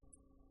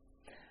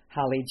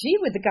Holly G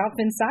with the Golf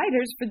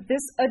Insiders for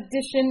this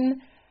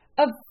edition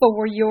of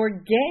For Your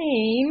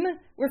Game.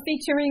 We're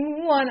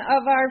featuring one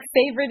of our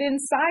favorite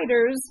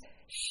insiders.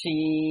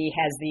 She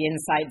has the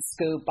inside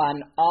scoop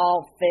on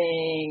all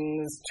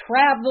things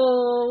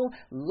travel,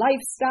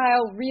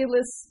 lifestyle, real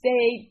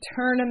estate,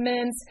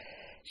 tournaments.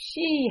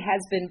 She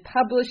has been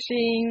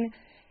publishing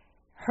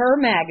her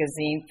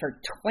magazine for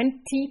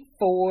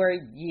 24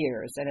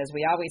 years. And as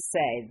we always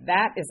say,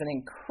 that is an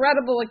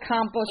incredible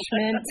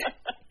accomplishment.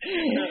 I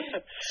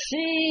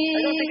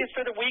don't think it's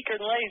for the weak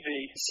and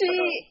lazy.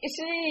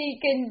 She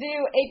can do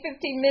a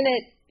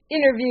 15-minute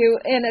interview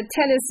in a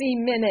Tennessee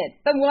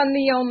minute. The one,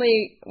 the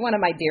only, one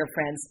of my dear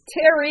friends,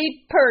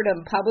 Terrie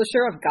Purdum,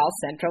 publisher of Golf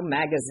Central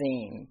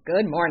magazine.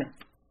 Good morning.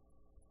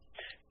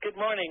 Good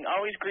morning.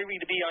 Always groovy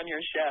to be on your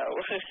show.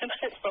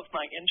 I love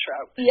my intro.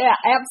 Yeah,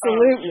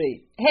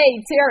 absolutely. Hey,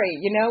 Terrie,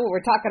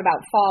 we're talking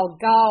about fall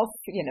golf.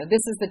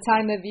 This is the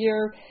time of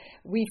year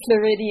we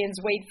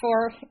Floridians wait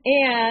for,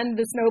 and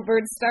the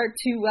snowbirds start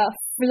to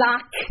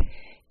flock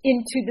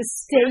into the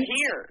state. They're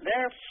here.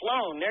 They're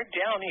flown. They're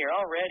down here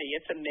already.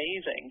 It's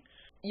amazing.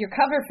 Your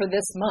cover for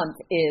this month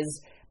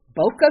is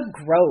Boca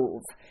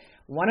Grove,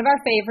 one of our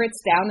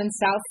favorites down in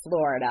South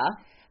Florida.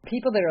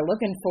 People that are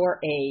looking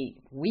for a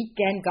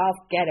weekend golf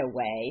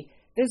getaway,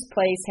 this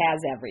place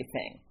has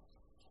everything.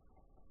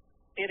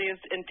 It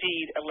is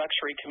indeed a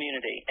luxury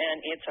community,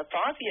 and it's a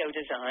Fazio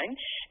design,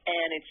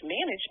 and it's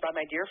managed by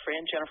my dear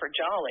friend Jennifer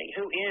Jolly,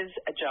 who is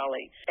a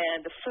Jolly.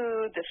 And the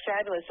food, the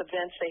fabulous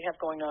events they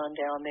have going on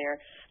down there,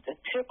 the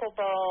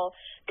pickleball,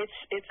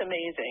 it's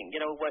amazing,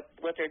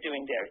 what they're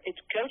doing there.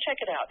 Go check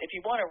it out. If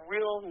you want a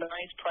real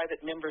nice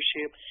private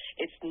membership,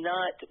 it's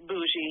not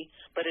bougie,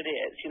 but it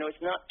is.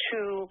 It's not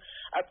too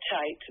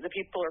uptight. The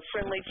people are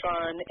friendly,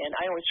 fun, and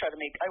I always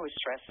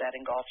stress that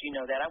in golf. You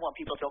know that. I want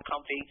people to feel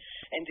comfy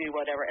and do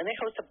whatever. And they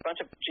host a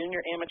bunch of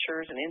junior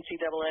amateurs and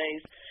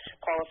NCAAs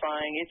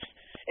qualifying.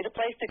 It's a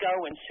place to go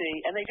and see,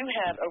 and they do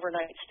have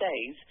overnight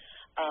stays,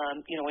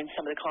 in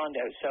some of the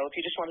condos. So if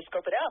you just want to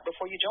scope it out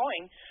before you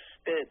join,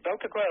 the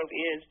Boca Grove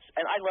is,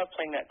 and I love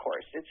playing that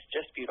course. It's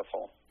just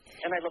beautiful,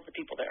 and I love the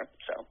people there.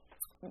 So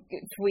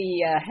if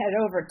we head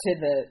over to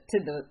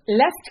the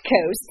left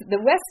coast,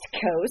 the West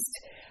Coast,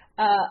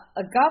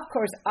 a golf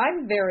course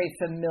I'm very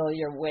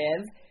familiar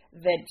with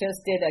that just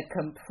did a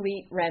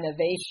complete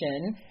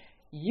renovation.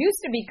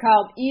 Used to be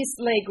called East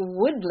Lake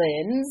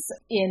Woodlands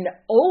in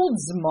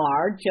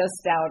Oldsmar,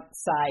 just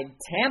outside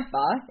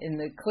Tampa in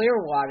the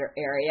Clearwater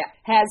area,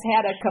 has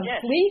had a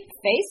complete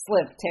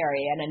facelift,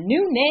 Terrie, and a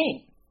new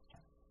name.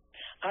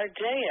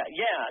 Ardea,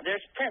 yeah.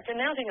 They're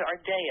announcing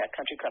Ardea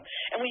Country Club.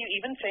 And we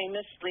even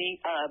famously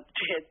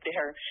did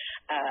their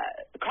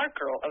cart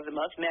girl of the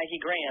month,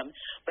 Maggie Graham.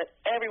 But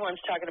everyone's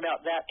talking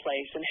about that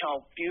place and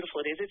how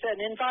beautiful it is. It's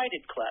an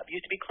invited club.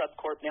 Used to be Club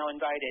Corp, now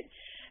invited.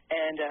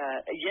 And,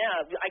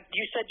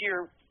 you said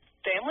your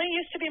family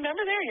used to be a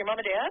member there, your mom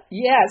and dad?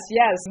 Yes.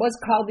 It was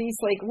called East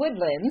Lake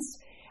Woodlands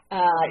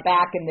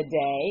back in the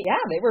day.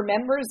 Yeah, they were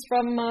members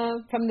from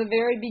the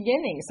very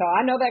beginning. So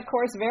I know that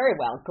course very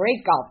well.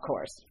 Great golf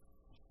course.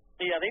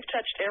 Yeah, they've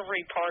touched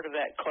every part of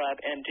that club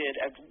and did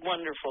a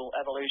wonderful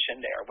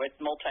evolution there with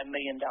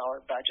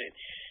multi-million-dollar budget.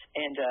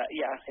 And,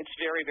 it's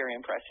very, very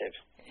impressive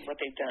what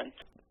they've done.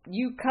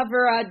 You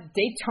cover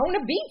Daytona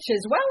Beach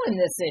as well in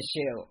this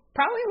issue.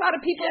 Probably a lot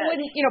of people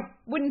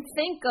wouldn't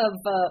think of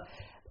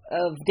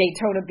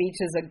Daytona Beach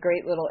as a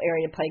great little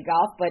area to play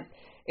golf, but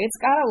it's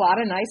got a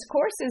lot of nice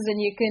courses, and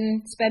you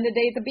can spend a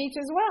day at the beach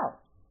as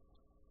well.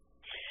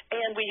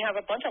 And we have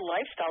a bunch of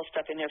lifestyle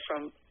stuff in there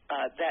from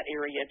that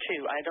area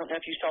too. I don't know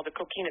if you saw the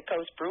Coquina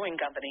Coast Brewing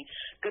Company.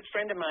 Good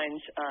friend of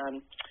mine's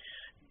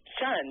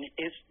son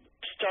is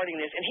starting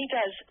this, and he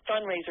does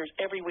fundraisers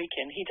every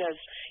weekend. He does,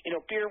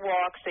 beer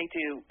walks. They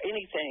do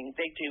anything.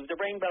 They do the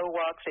rainbow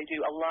walks. They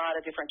do a lot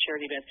of different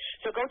charity events.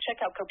 So go check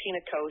out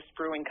Coquina Coast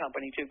Brewing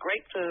Company too.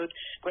 Great food,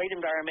 great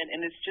environment,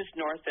 and it's just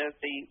north of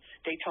the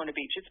Daytona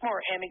Beach. It's more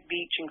Hammock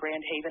Beach and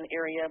Grand Haven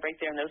area right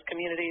there in those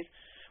communities.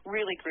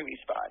 Really groovy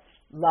spot.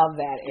 Love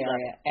that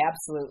area.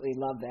 Absolutely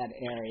love that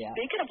area.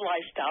 Speaking of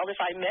lifestyle, if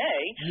I may,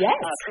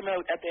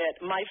 promote a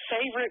bit, my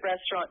favorite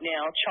restaurant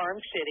now, Charm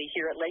City,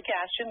 here at Lake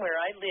Ashton, where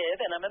I live,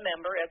 and I'm a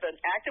member of an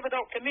active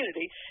adult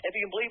community. If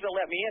you can believe they'll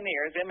let me in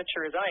here, as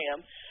immature as I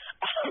am.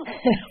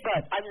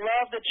 But I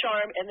love the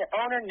Charm, and the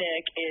owner,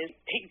 Nick,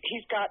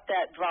 he's got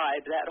that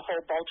vibe, that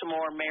whole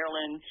Baltimore,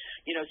 Maryland,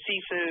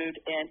 seafood,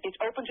 and it's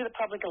open to the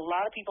public. A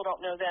lot of people don't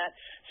know that,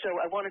 so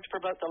I wanted to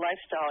promote the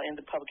lifestyle in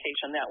the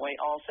publication that way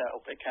also,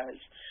 because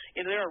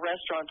there are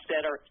restaurants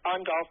that are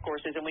on golf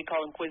courses, and we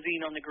call them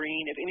cuisine on the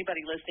green. If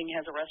anybody listening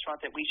has a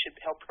restaurant that we should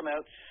help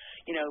promote,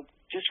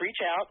 just reach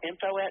out,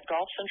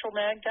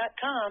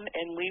 info@golfcentralmag.com,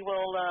 and we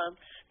will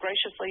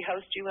graciously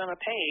host you on a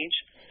page.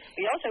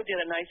 We also did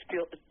a nice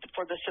deal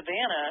for the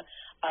Savannah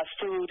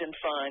food and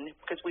fun,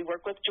 because we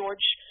work with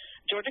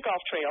Georgia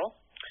Golf Trail,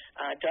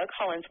 Doug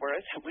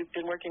Hollinsworth. We've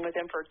been working with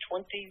him for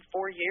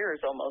 24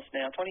 years almost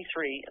now,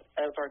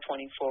 23 of our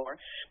 24.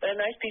 But a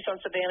nice piece on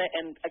Savannah,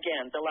 and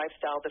again, the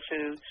lifestyle, the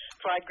food,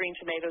 fried green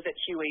tomatoes at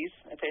Huey's.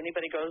 If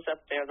anybody goes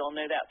up there, they'll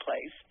know that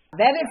place.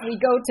 Then if we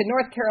go to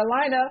North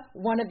Carolina,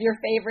 one of your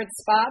favorite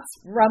spots,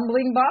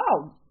 Rumbling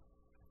Bog.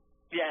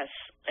 Yes,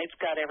 it's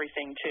got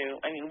everything, too.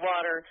 I mean,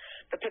 water,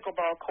 the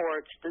pickleball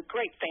courts, the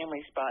great family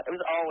spot. It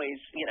was always,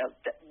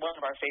 one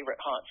of our favorite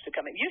haunts to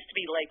come in. It used to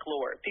be Lake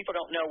Lure. People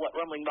don't know what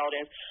Rumbling Bog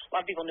is. A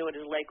lot of people knew it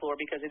as Lake Lure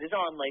because it is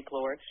on Lake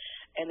Lure,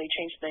 and they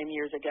changed the name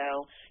years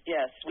ago.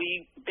 Yes,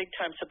 we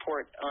big-time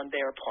support on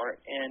their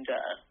part, and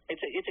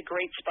it's a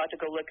great spot to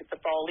go look at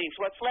the fall leaves.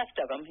 What's left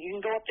of them? You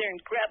can go up there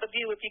and grab a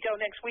view if you go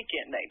next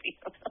weekend, maybe.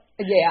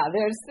 Yeah,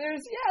 there's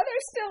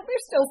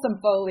still some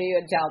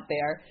foliage out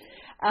there.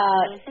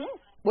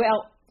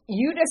 Well,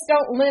 you just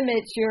don't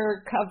limit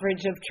your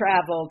coverage of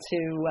travel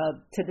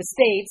to the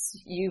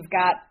States. You've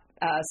got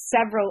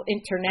several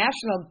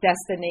international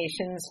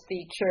destinations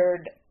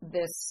featured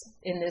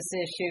in this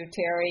issue,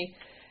 Terrie.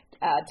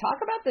 Talk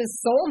about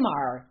this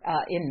Solmar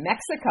in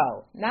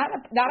Mexico. Not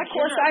a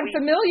course I'm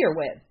familiar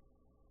with.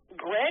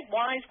 Greg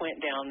Wise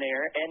went down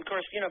there, and of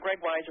course, Greg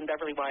Wise and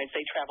Beverly Wise,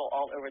 they travel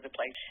all over the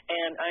place,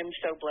 and I'm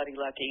so bloody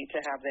lucky to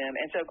have them,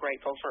 and so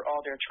grateful for all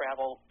their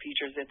travel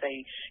features that they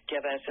give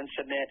us and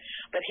submit.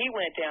 But he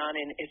went down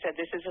and he said,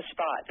 this is a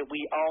spot that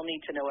we all need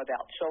to know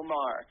about,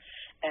 Solmar,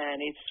 and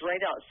it's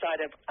right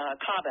outside of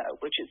Cabo,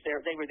 which is there.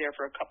 They were there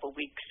for a couple of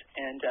weeks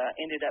and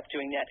ended up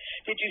doing that.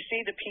 Did you see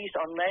the piece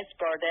on Les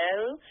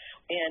Bardel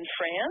in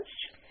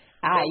France?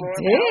 I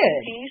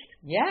did.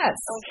 Yes.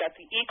 Oh, it's got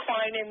the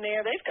equine in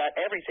there. They've got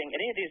everything. And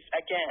it is,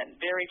 again,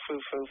 very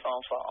foo-foo,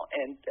 fall.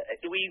 And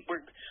we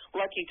were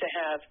lucky to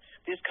have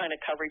this kind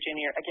of coverage in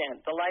here.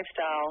 Again, the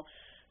lifestyle,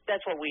 that's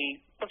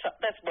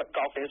what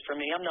golf is for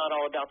me. I'm not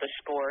all about the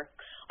score,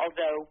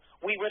 although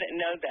we wouldn't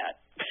know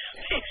that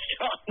based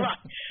on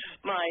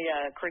my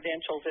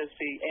credentials as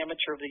the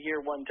Amateur of the Year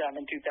one time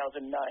in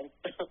 2009.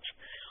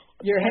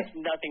 It has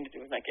nothing to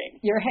do with my game.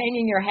 You're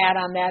hanging your hat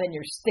on that and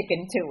you're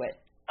sticking to it.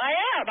 I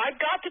am. I've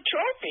got the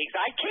trophies.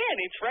 I can.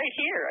 It's right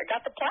here. I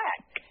got the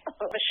plaque.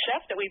 The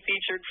chef that we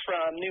featured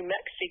from New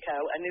Mexico,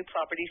 a new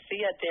property,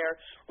 Cia del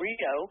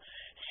Rio,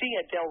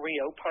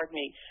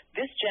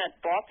 this gent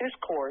bought this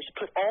course,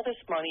 put all this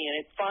money in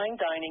it, fine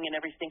dining and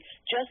everything,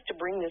 just to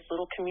bring this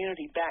little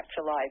community back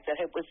to life that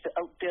was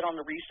a bit on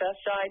the recess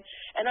side.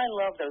 And I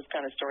love those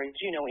kind of stories.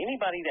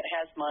 Anybody that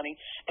has money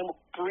and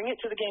will bring it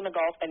to the game of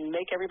golf and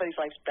make everybody's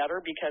lives better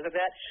because of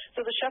that.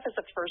 So the chef is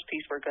the first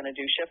piece we're going to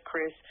do, Chef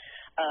Chris.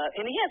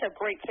 And he has a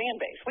great fan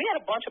base. We had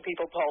a bunch of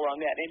people call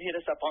on that and hit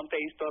us up on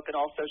Facebook and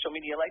all social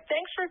media like,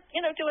 thanks for,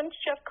 doing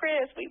Chef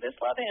Chris. We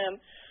just love him.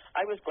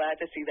 I was glad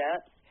to see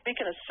that.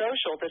 Speaking of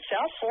social, the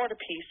South Florida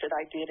piece that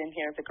I did in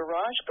here, the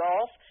Garage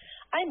Golf,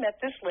 I met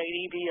this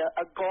lady via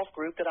a golf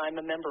group that I'm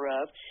a member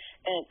of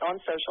and on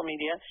social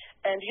media.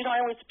 And, I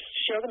always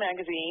show the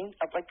magazine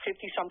like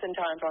 50-something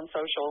times on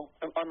social,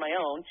 on my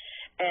own.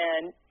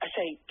 And I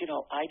say,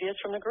 ideas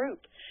from the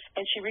group.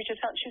 And she reaches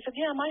out and she said,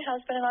 yeah, my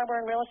husband and I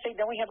were in real estate.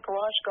 Then we have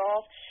Garage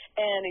Golf.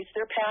 And it's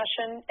their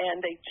passion.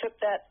 And they took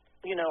that,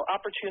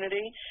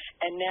 opportunity.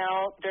 And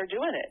now they're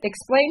doing it.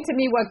 Explain to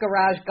me what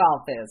Garage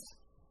Golf is.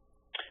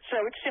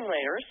 So it's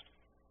simulators.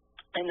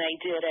 And they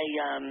did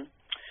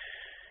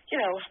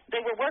they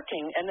were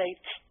working, and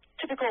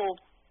typical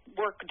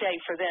work day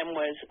for them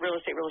was real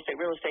estate,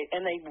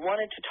 and they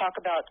wanted to talk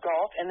about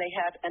golf, and they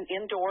had an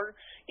indoor,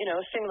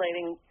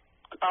 simulating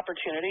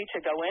opportunity to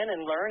go in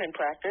and learn and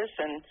practice,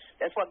 and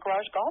that's what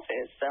Garage Golf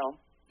is. So,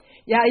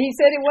 yeah, he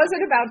said it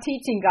wasn't about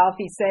teaching golf.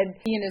 He said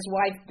he and his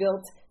wife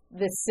built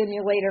this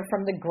simulator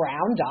from the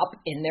ground up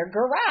in their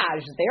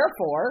garage.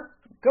 Therefore,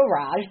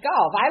 Garage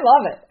Golf. I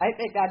love it. I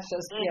think that's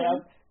just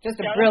just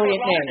a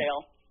brilliant name.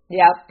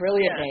 Yeah,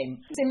 brilliant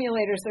name.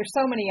 Simulators, there's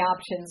so many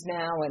options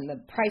now, and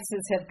the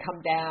prices have come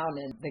down,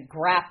 and the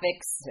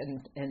graphics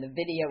and the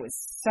video is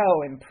so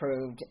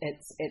improved.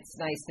 It's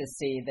nice to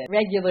see that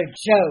regular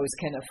Joes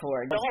can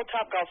afford. The whole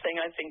Topgolf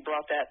thing, I think,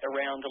 brought that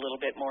around a little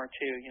bit more,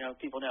 too.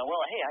 People know,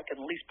 well, hey, I can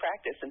at least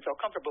practice and feel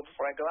comfortable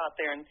before I go out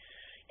there and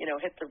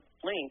hit the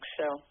links.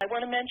 So I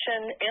want to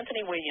mention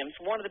Anthony Williams,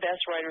 one of the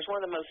best writers,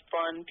 one of the most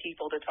fun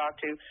people to talk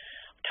to.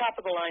 Top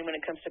of the line when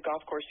it comes to golf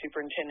course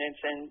superintendents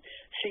and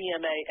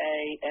CMAA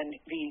and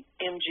the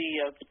MG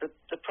of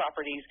the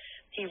properties.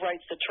 He writes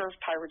the Turf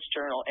Pirates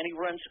Journal, and he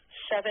runs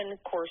 7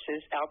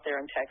 courses out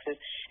there in Texas.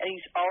 And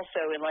he's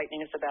also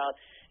enlightening us about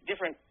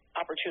different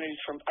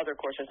opportunities from other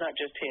courses, not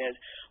just his,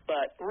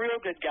 but real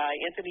good guy,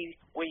 Anthony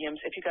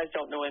Williams. If you guys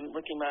don't know him,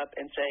 look him up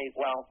and say,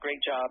 wow, great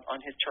job on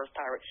his Turf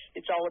Pirate.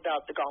 It's all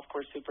about the golf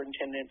course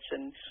superintendents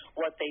and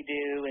what they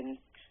do and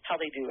how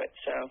they do it.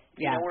 So,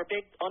 we're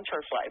big on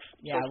turf life.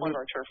 Yeah, so it's one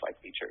of our turf life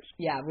features.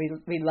 Yeah,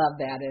 we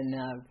love that. And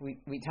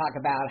we talk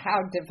about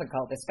how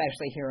difficult,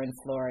 especially here in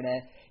Florida,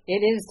 it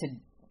is to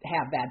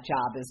have that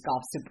job as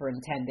golf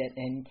superintendent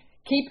and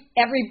keep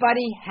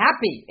everybody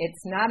happy.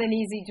 It's not an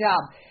easy job.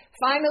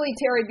 finally,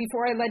 Terrie,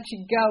 before I let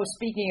you go,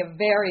 speaking of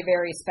very,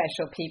 very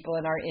special people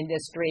in our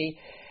industry,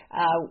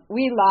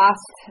 we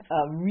lost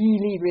a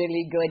really,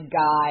 really good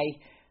guy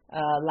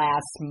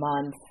last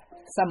month,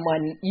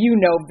 someone you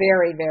know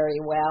very, very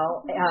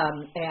well,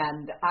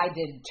 and I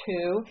did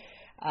too.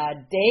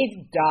 Dave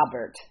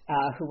Daubert,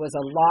 who was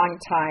a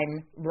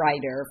longtime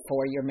writer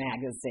for your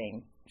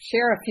magazine.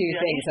 Share a few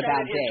things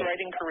about Dave. He started his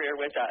writing career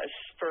with us.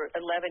 For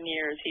 11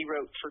 years, he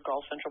wrote for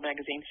Golf Central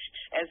Magazine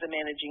as the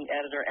managing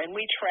editor, and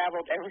we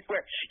traveled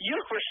everywhere. You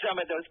were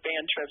some of those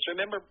band trips.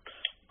 Remember,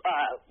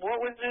 what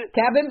was it?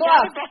 Cabin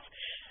Bluff.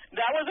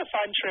 That was a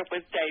fun trip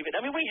with David.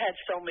 I mean, we had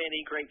so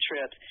many great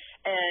trips.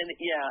 And,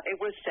 yeah, it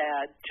was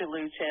sad to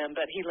lose him,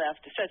 but he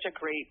left such a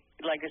great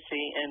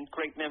legacy and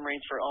great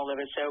memories for all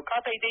of us. So,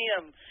 carpe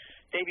diem,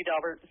 Davey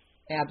Daubert.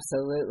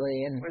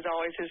 Absolutely. And it was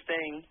always his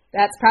thing.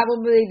 That's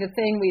probably the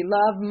thing we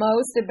love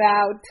most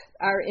about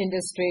our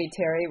industry,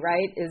 Terrie,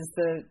 right, is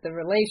the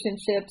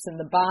relationships and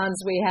the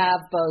bonds we have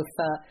both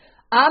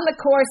on the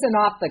course and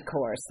off the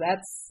course.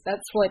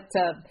 That's what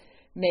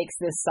makes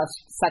this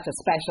such a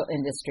special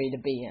industry to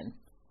be in.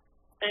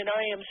 And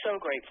I am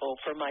so grateful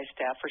for my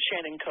staff, for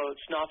Shannon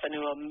Coates,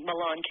 Nafanua,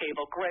 Milan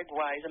Cable, Greg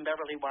Wise, and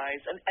Beverly Wise,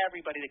 and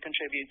everybody that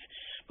contributes.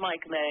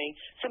 Mike May,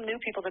 some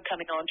new people that are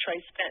coming on.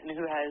 Trace Fenton,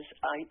 who has,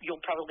 you'll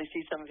probably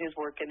see some of his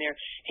work in there.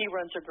 He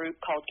runs a group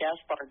called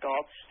Gaspar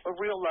Golf. We're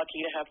real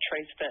lucky to have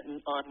Trace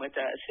Fenton on with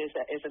us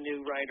as a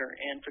new writer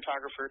and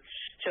photographer.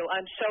 So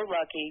I'm so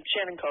lucky.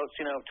 Shannon Coates,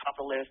 top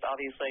of the list,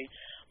 obviously.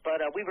 But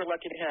we were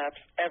lucky to have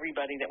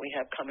everybody that we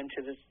have come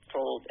into this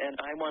fold, and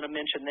I want to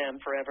mention them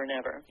forever and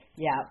ever.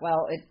 Yeah,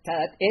 well, it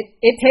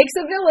takes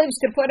a village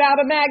to put out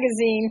a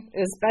magazine,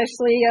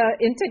 especially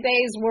in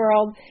today's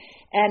world.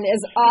 And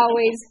as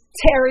always,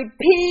 Terrie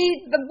P.,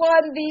 the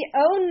one, the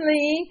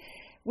only,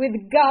 with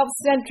Golf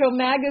Central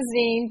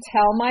Magazine.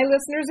 Tell my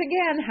listeners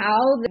again how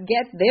to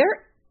get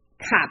their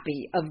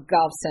copy of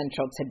Golf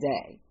Central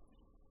today.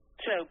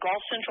 So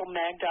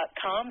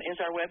golfcentralmag.com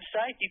is our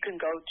website. You can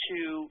go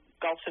to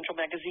Golf Central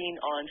Magazine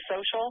on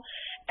social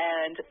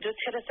and just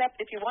hit us up.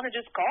 If you want to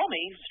just call me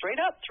straight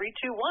up,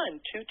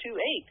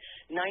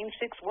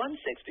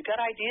 321-228-9616. If you've got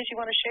ideas you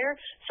want to share,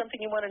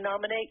 something you want to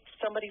nominate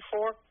somebody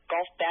for,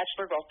 Golf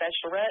Bachelor, Golf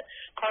Bachelorette,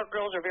 Cart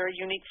Girls are very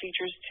unique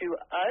features to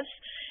us,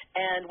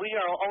 and we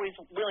are always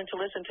willing to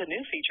listen to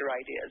new feature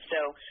ideas.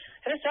 So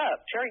hit us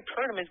up. Terrie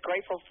Purdum is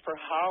grateful for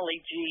Holly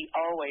G.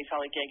 Always,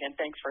 Holly Gagan.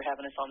 Thanks for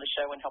having us on the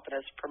show and helping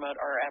us promote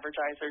our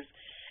advertisers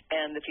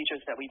and the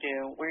features that we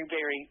do. We're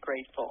very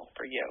grateful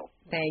for you.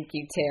 Thank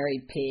you,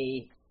 Terrie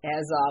P.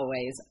 As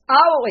always,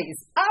 always,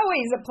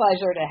 always a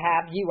pleasure to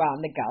have you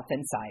on the Golf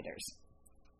Insiders.